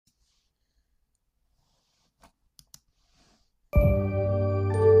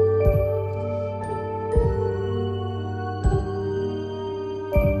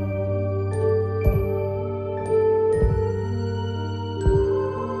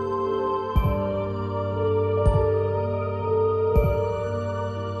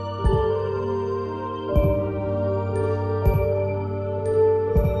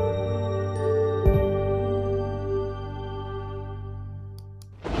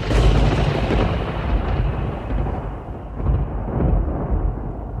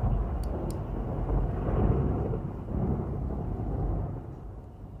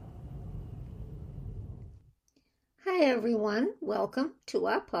everyone. Welcome to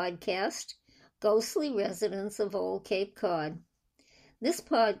our podcast, Ghostly Residents of Old Cape Cod. This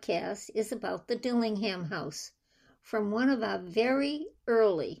podcast is about the Dillingham House from one of our very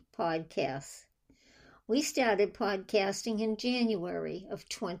early podcasts. We started podcasting in January of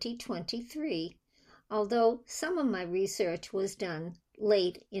 2023, although some of my research was done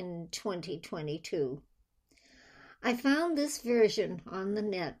late in 2022. I found this version on the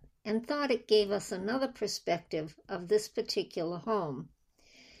net and thought it gave us another perspective of this particular home.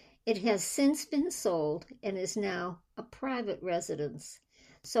 It has since been sold and is now a private residence,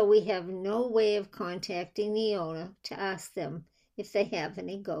 so we have no way of contacting the owner to ask them if they have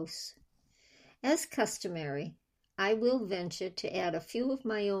any ghosts. As customary, I will venture to add a few of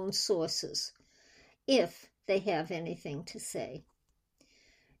my own sources, if they have anything to say.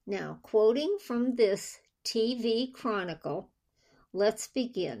 Now, quoting from this TV Chronicle, let's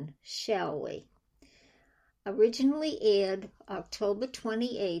begin, shall we? Originally aired October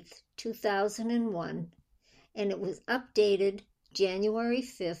 28th, 2001, and it was updated January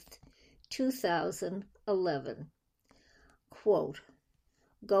 5th, 2011. Quote,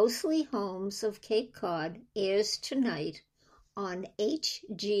 Ghostly Homes of Cape Cod airs tonight on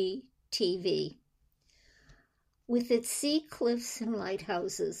HGTV. With its sea cliffs and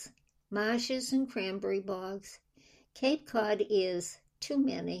lighthouses, marshes and cranberry bogs, Cape Cod is, to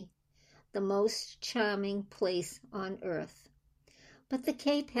many, the most charming place on earth. But the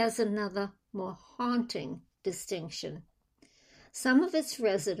Cape has another, more haunting distinction. Some of its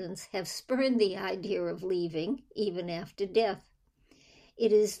residents have spurned the idea of leaving, even after death.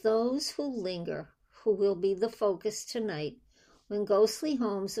 It is those who linger who will be the focus tonight when Ghostly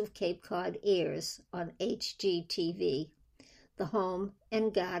Homes of Cape Cod airs on HGTV, the Home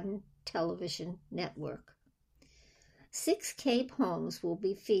and Garden Television Network. 6 Cape homes will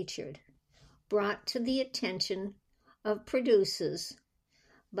be featured, brought to the attention of producers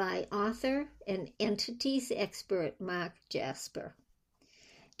by author and entities expert Mark Jasper.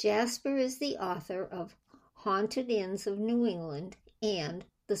 Jasper is the author of Haunted Inns of New England and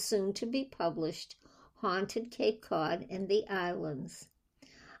the soon-to-be-published Haunted Cape Cod and the Islands.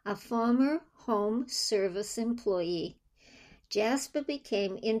 A former home service employee, Jasper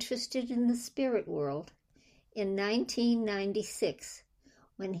became interested in the spirit world in 1996,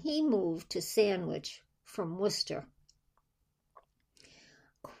 when he moved to Sandwich from Worcester.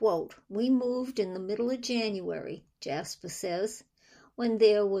 Quote, We moved in the middle of January, Jasper says, when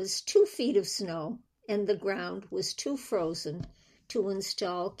there was 2 feet of snow and the ground was too frozen to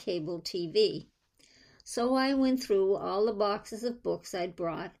install cable TV. So I went through all the boxes of books I'd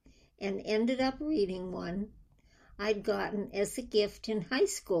brought and ended up reading one I'd gotten as a gift in high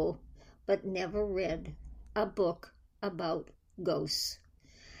school, but never read. A book about ghosts.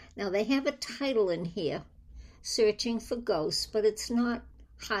 Now they have a title in here, Searching for Ghosts, but it's not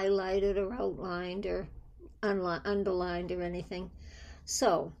highlighted or outlined or underlined or anything.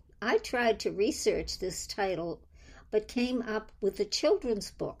 So I tried to research this title, but came up with a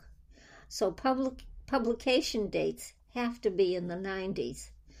children's book. So publication dates have to be in the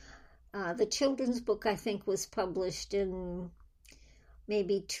 90s. The children's book, I think, was published in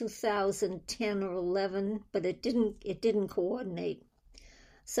maybe 2010 or 11, but it didn't coordinate.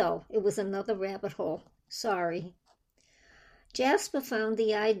 So it was another rabbit hole. Sorry. Jasper found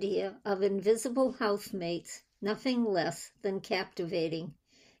the idea of invisible housemates nothing less than captivating,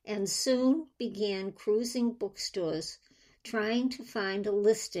 and soon began cruising bookstores trying to find a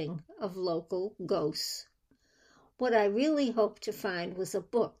listing of local ghosts. What I really hoped to find was a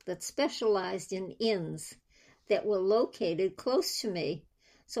book that specialized in inns that were located close to me,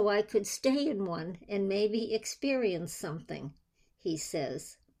 so I could stay in one and maybe experience something, he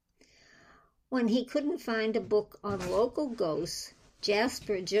says. When he couldn't find a book on local ghosts,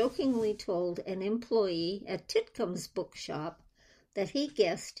 Jasper jokingly told an employee at Titcom's bookshop that he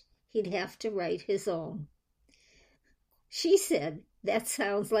guessed he'd have to write his own. She said, That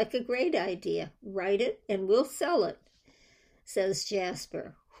sounds like a great idea. Write it and we'll sell it, says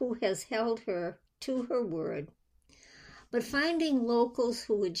Jasper, who has held her to her word. But finding locals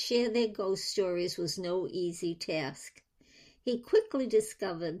who would share their ghost stories was no easy task. He quickly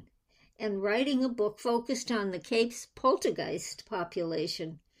discovered, and writing a book focused on the Cape's poltergeist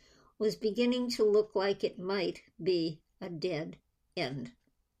population was beginning to look like it might be a dead end.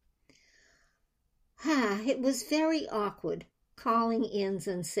 It was very awkward, calling inns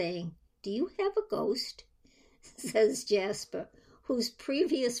and saying, Do you have a ghost? Says Jasper, whose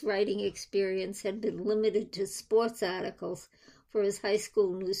previous writing experience had been limited to sports articles for his high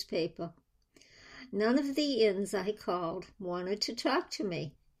school newspaper. None of the inns I called wanted to talk to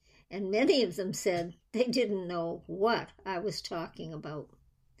me, and many of them said they didn't know what I was talking about.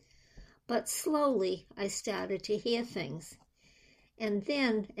 But slowly I started to hear things, and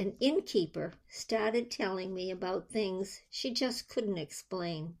then an innkeeper started telling me about things she just couldn't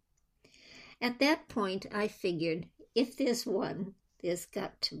explain. At that point, I figured, if there's one, there's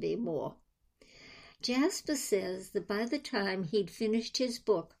got to be more. Jasper says that by the time he'd finished his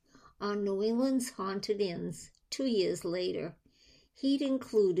book on New England's haunted inns 2 years later, he'd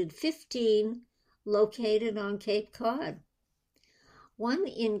included 15 located on Cape Cod. One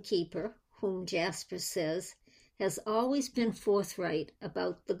innkeeper, whom Jasper says has always been forthright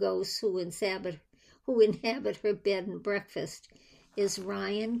about the ghosts who inhabit her bed and breakfast, is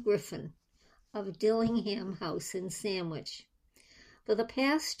Ryan Griffin of Dillingham House in Sandwich. For the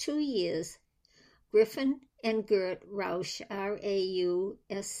past 2 years, Griffin and Gert Rausch, R-A-U-S-C-H,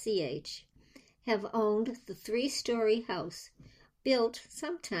 have owned the 3-story house built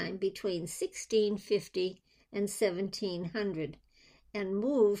sometime between 1650 and 1700 and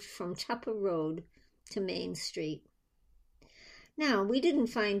moved from Tupper Road to Main Street. Now, we didn't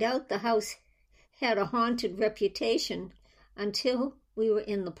find out the house had a haunted reputation until we were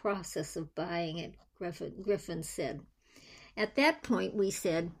in the process of buying it, Griffin said. At that point, we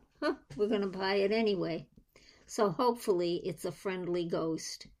said, we're going to buy it anyway, so hopefully it's a friendly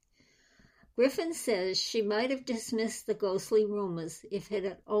ghost. Griffin says she might have dismissed the ghostly rumors if it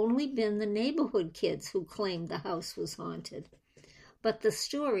had only been the neighborhood kids who claimed the house was haunted. But the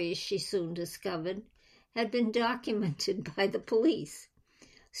stories, she soon discovered, had been documented by the police.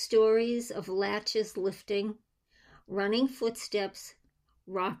 Stories of latches lifting, running footsteps,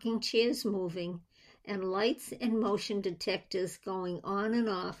 rocking chairs moving, and lights and motion detectors going on and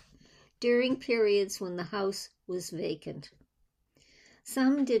off during periods when the house was vacant.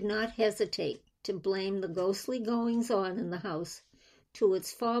 Some did not hesitate to blame the ghostly goings-on in the house to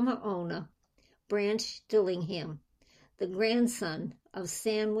its former owner, Branch Dillingham, the grandson of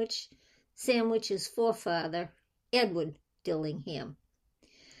Sandwich's forefather, Edward Dillingham.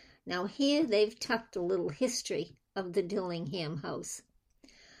 Now here they've tucked a little history of the Dillingham House.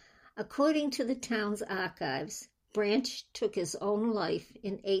 According to the town's archives, Branch took his own life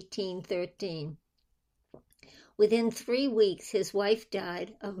in 1813. Within 3 weeks, his wife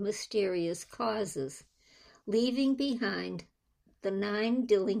died of mysterious causes, leaving behind the 9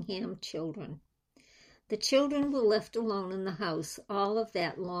 Dillingham children. The children were left alone in the house all of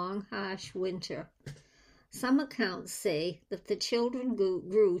that long, harsh winter. Some accounts say that the children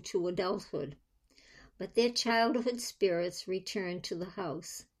grew to adulthood, but their childhood spirits returned to the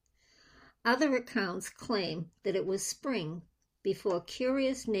house. Other accounts claim that it was spring before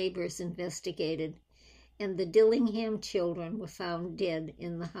curious neighbors investigated and the Dillingham children were found dead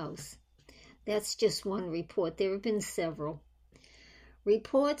in the house. That's just one report. There have been several.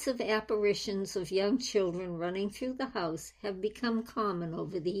 Reports of apparitions of young children running through the house have become common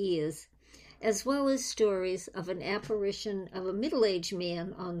over the years, as well as stories of an apparition of a middle-aged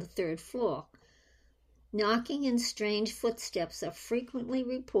man on the 3rd floor. Knocking and strange footsteps are frequently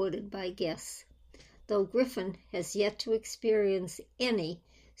reported by guests, though Griffin has yet to experience any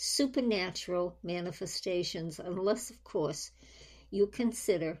supernatural manifestations unless, of course, you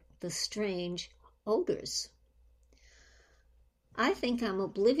consider the strange odors. I think I'm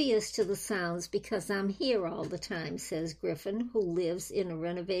oblivious to the sounds because I'm here all the time, says Griffin, who lives in a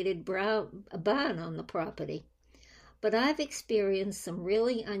renovated barn on the property. But I've experienced some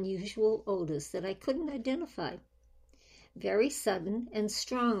really unusual odors that I couldn't identify. Very sudden and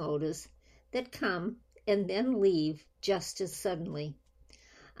strong odors that come and then leave just as suddenly.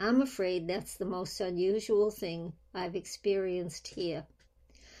 I'm afraid that's the most unusual thing I've experienced here.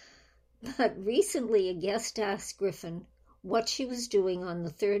 But recently a guest asked Griffin what she was doing on the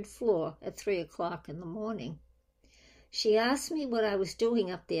 3rd floor at 3 o'clock in the morning. She asked me what I was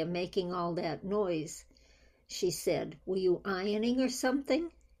doing up there making all that noise. She said, "Were you ironing or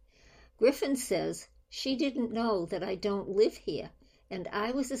something?" Griffin says she didn't know that I don't live here, and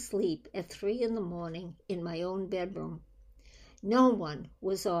I was asleep at 3 in the morning in my own bedroom. No one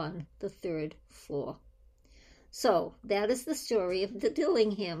was on the 3rd floor. So that is the story of the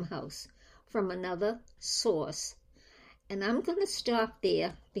Dillingham House from another source. And I'm going to stop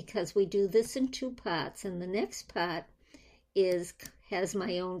there because we do this in 2 parts, and the next part has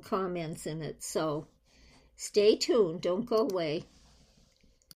my own comments in it. So stay tuned. Don't go away.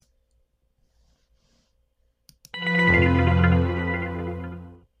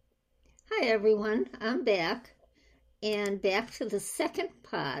 Hi, everyone. I'm back. And back to the second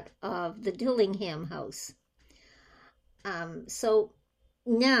part of the Dillingham House. So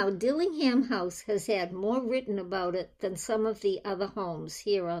Now, Dillingham House has had more written about it than some of the other homes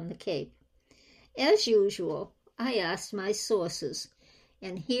here on the Cape. As usual, I asked my sources,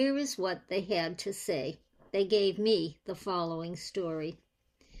 and here is what they had to say. They gave me the following story.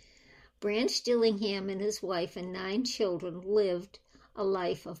 Branch Dillingham and his wife and 9 children lived a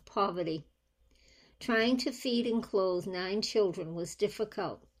life of poverty. Trying to feed and clothe 9 children was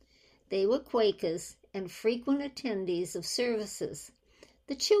difficult. They were Quakers and frequent attendees of services.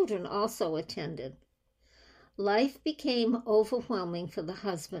 The children also attended. Life became overwhelming for the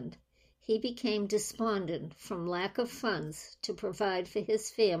husband. He became despondent from lack of funds to provide for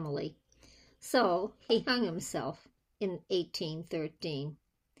his family, so he hung himself in 1813.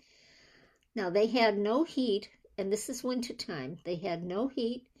 Now, they had no heat, and this is wintertime. They had no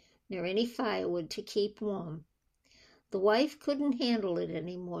heat nor any firewood to keep warm. The wife couldn't handle it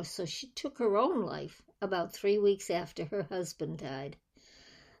anymore, so she took her own life about 3 weeks after her husband died.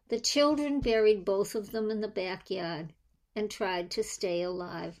 The children buried both of them in the backyard and tried to stay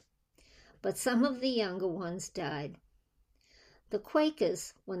alive, but some of the younger ones died. The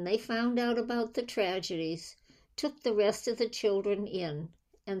Quakers, when they found out about the tragedies, took the rest of the children in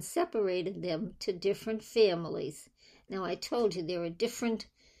and separated them to different families. Now, I told you there are different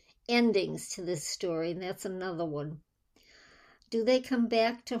endings to this story, and that's another one. Do they come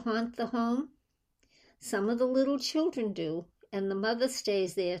back to haunt the home? Some of the little children do, and the mother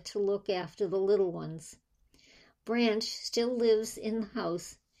stays there to look after the little ones. Branch still lives in the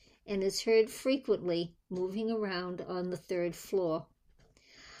house and is heard frequently moving around on the 3rd floor.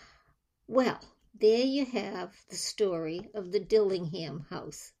 Well, there you have the story of the Dillingham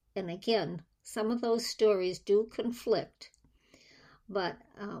House. And again, some of those stories do conflict. But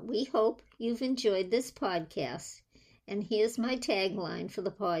we hope you've enjoyed this podcast. And here's my tagline for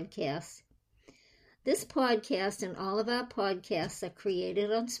the podcast. This podcast and all of our podcasts are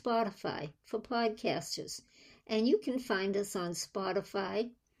created on Spotify for podcasters. And you can find us on Spotify,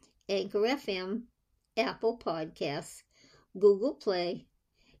 Anchor FM, Apple Podcasts, Google Play,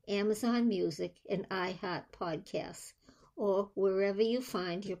 Amazon Music, and iHeart Podcasts, or wherever you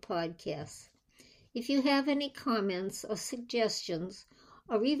find your podcasts. If you have any comments or suggestions,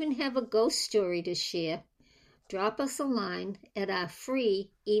 or even have a ghost story to share, drop us a line at our free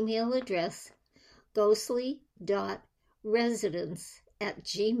email address,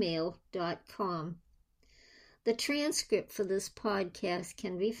 ghostly.residence@gmail.com. The transcript for this podcast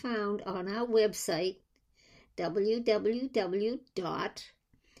can be found on our website,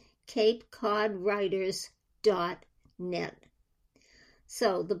 www.capecodwriters.net.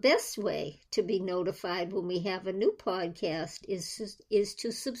 So the best way to be notified when we have a new podcast is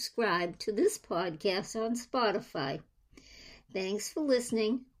to subscribe to this podcast on Spotify. Thanks for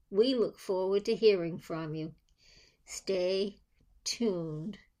listening. We look forward to hearing from you. Stay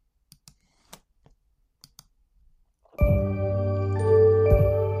tuned.